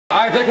All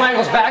right, Vic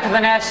Michael's back at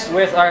the nest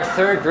with our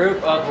third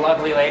group of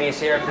lovely ladies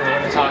here from the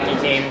women's hockey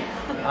team.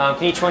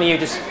 Can each one of you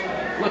just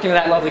look into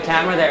that lovely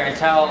camera there and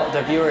tell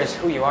the viewers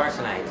who you are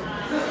tonight?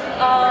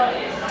 My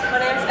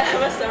name is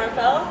Emma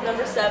Sommerfeld,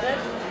 number 7,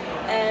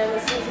 and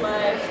this is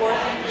my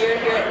 4th year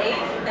here at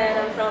 8, and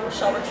I'm from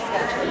Shelburne,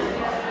 Saskatchewan.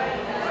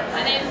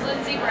 My name is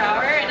Lindsay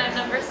Brower, and I'm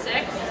number 6,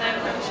 and I'm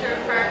from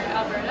Sherwood Park,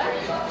 Alberta.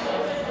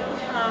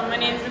 My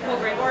name is Nicole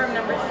Gregor, I'm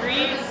number 3,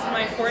 this is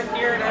my 4th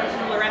year, and I'm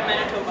from Lorette,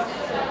 Manitoba.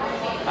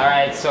 All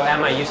right, so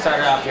Emma, you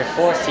started off your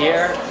 4th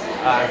year,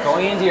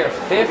 going into your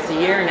 5th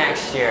year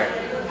next year.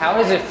 How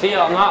does it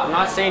feel? I'm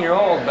not saying you're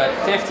old, but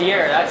 5th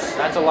year,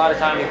 that's a lot of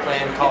time you play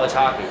in college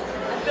hockey.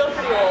 I feel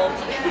pretty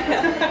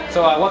old.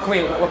 So what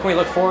can we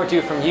look forward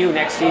to from you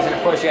next season?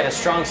 Of course, you had a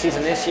strong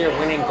season this year,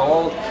 winning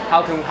gold.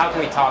 How can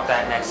we top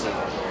that next season?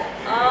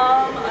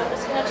 I'm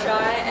just gonna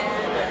try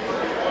and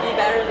be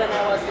better than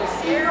I was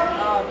this year.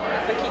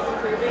 If I keep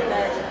improving,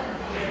 then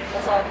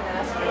that's all I can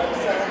ask for.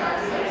 So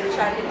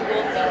try and get the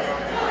gold medal.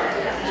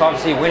 So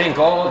obviously, winning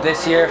gold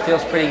this year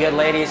feels pretty good,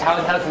 ladies. How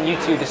can you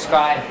two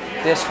describe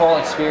this whole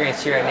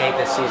experience here at NAIT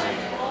this season?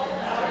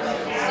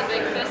 Just a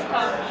big fist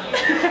pump.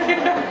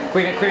 Can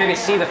we maybe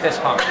see the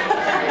fist pump?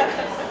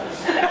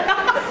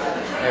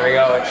 There we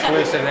go,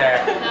 exclusive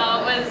there.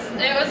 No,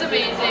 it was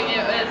amazing.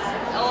 It was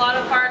a lot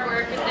of hard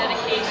work and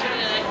dedication,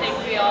 and I think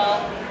we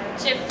all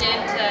chipped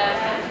in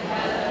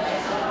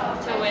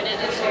to win it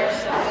this year.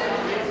 So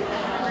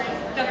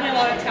Definitely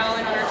a lot of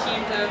talent on our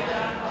team to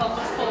help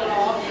us pull it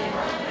off.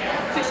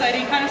 It's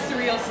exciting, kind of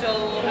surreal still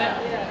a little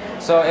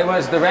bit. So it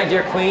was the Red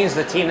Deer Queens,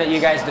 the team that you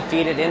guys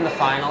defeated in the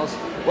finals.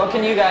 What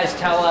can you guys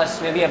tell us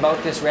maybe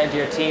about this Red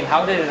Deer team?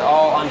 How did it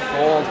all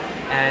unfold,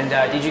 and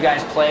did you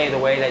guys play the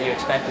way that you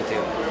expected to?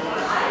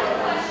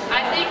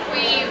 I think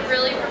we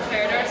really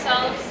prepared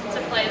ourselves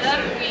to play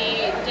them.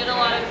 We did a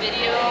lot of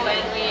video,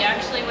 and we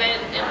actually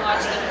went and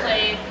watched them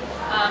play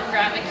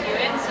Grant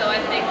McEwen, so I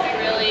think we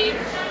really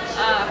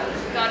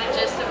got a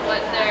gist of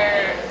what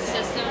their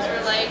systems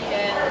were like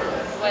and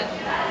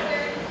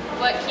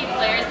what key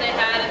players they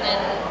had, and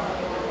then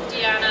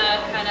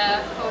Deanna kind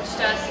of coached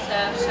us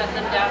to shut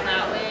them down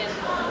that way.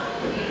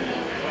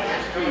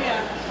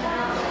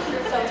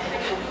 Sounds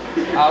pretty cool.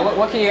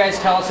 What can you guys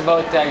tell us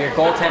about your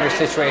goaltender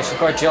situation? Of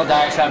course, Jill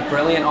Dyershot,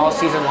 brilliant all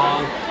season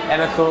long.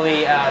 Emma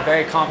Cooley,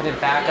 very competent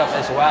backup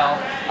as well.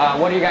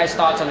 What are your guys'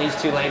 thoughts on these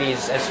two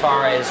ladies as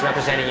far as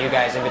representing you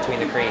guys in between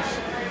the crease?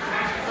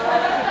 I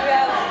think we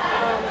have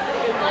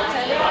pretty good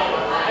goaltending.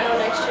 I know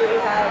next year we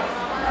have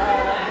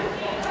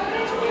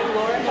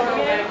Lauren,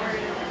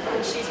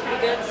 and she's pretty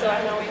good, so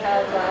I know we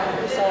have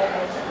pretty solid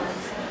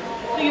goaltenders.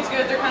 I think it's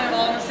good, they're kind of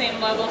all on the same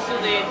level, so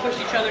they push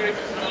each other to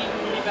compete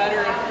and be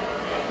better,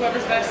 and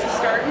whoever's best is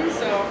starting,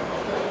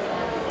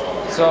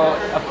 So,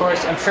 of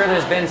course, I'm sure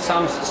there's been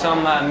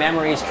some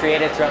memories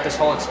created throughout this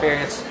whole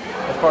experience.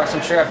 Of course,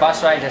 I'm sure a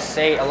bus ride to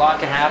St. a lot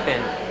can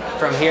happen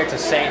from here to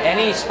St.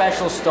 Any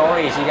special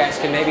stories you guys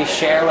can maybe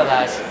share with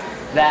us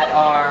that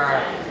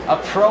are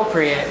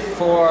appropriate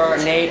for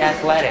NAIT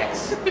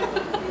athletics?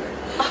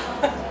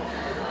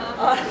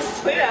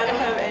 Honestly, I don't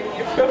have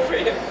any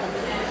appropriate.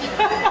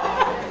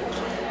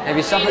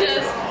 Maybe something.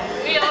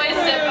 We always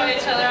sit by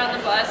each other on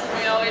the bus, and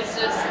we always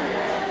just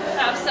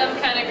have some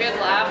kind of good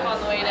laugh on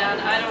the way down.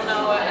 I don't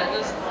know,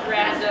 just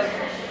random.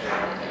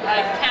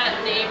 I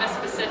can't name a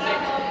specific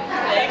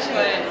thing,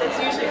 but It's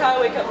usually how I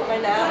wake up from my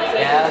nap.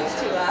 Yeah.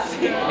 It's too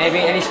laughing. Maybe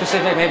any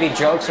specific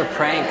jokes or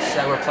pranks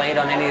that were played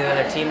on any of the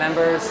other team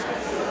members?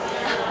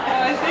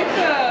 I think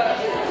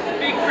the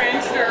big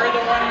prankster, or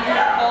the one who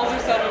calls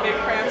herself a big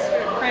prankster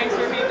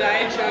would be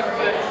Diachuk,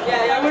 but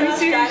Yeah, I wouldn't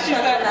see that she's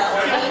that that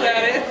one. skilled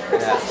at it.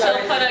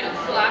 she'll put a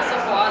glass of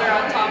water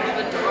on top of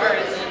a door,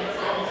 and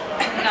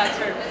then that's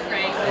her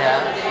prank. Yeah.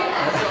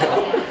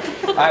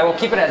 All right, we'll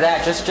keep it at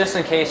that, just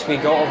in case we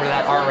go over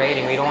that R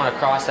rating. We don't want to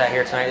cross that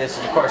here tonight. This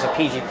is, of course, a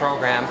PG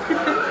program.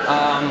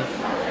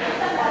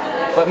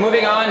 But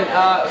moving on,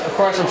 of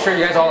course, I'm sure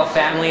you guys all have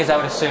families, I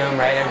would assume,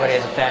 right? Everybody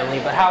has a family.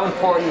 But how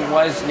important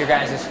was your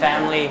guys'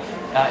 family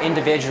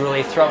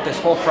individually throughout this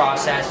whole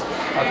process?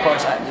 Of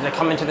course, they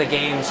come into the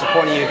game,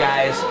 supporting you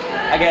guys,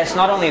 I guess,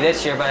 not only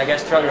this year, but I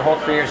guess throughout your whole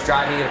careers,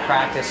 driving you to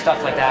practice,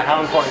 stuff like that.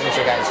 How important is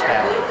your guys'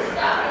 family?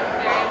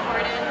 Very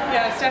important.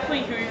 Yeah, it's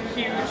definitely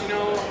huge, you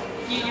know.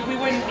 We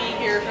wouldn't be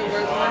here if it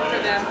weren't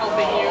for them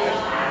helping you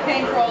and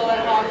paying for all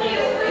that hockey.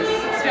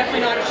 It's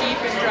definitely not cheap,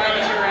 and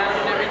driving you around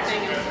and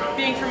everything. And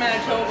being from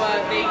Manitoba,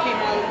 they came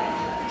out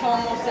to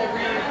almost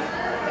every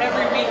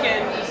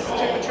weekend, just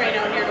took the train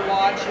out here to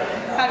watch.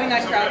 Having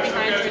that crowd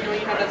behind you,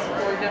 knowing you have that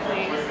support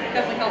definitely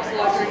helps a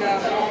lot during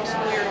a long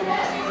school year and a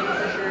long season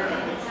for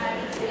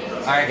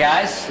sure. All right,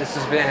 guys, this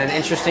has been an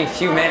interesting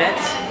few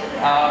minutes.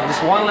 Just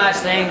one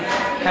last thing.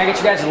 Can I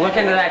get you guys to look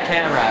into that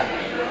camera?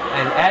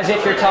 And as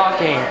if you're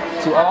talking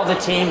to all the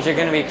teams you're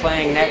going to be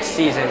playing next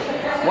season,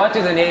 what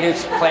do the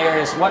Natives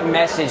players, what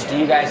message do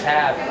you guys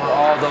have for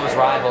all those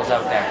rivals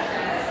out there?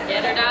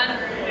 Get her done.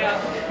 Yeah.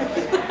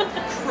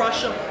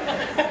 Crush them.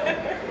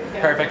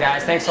 Perfect,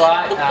 guys. Thanks a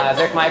lot.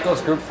 Vic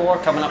Michael's Group 4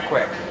 coming up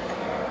quick.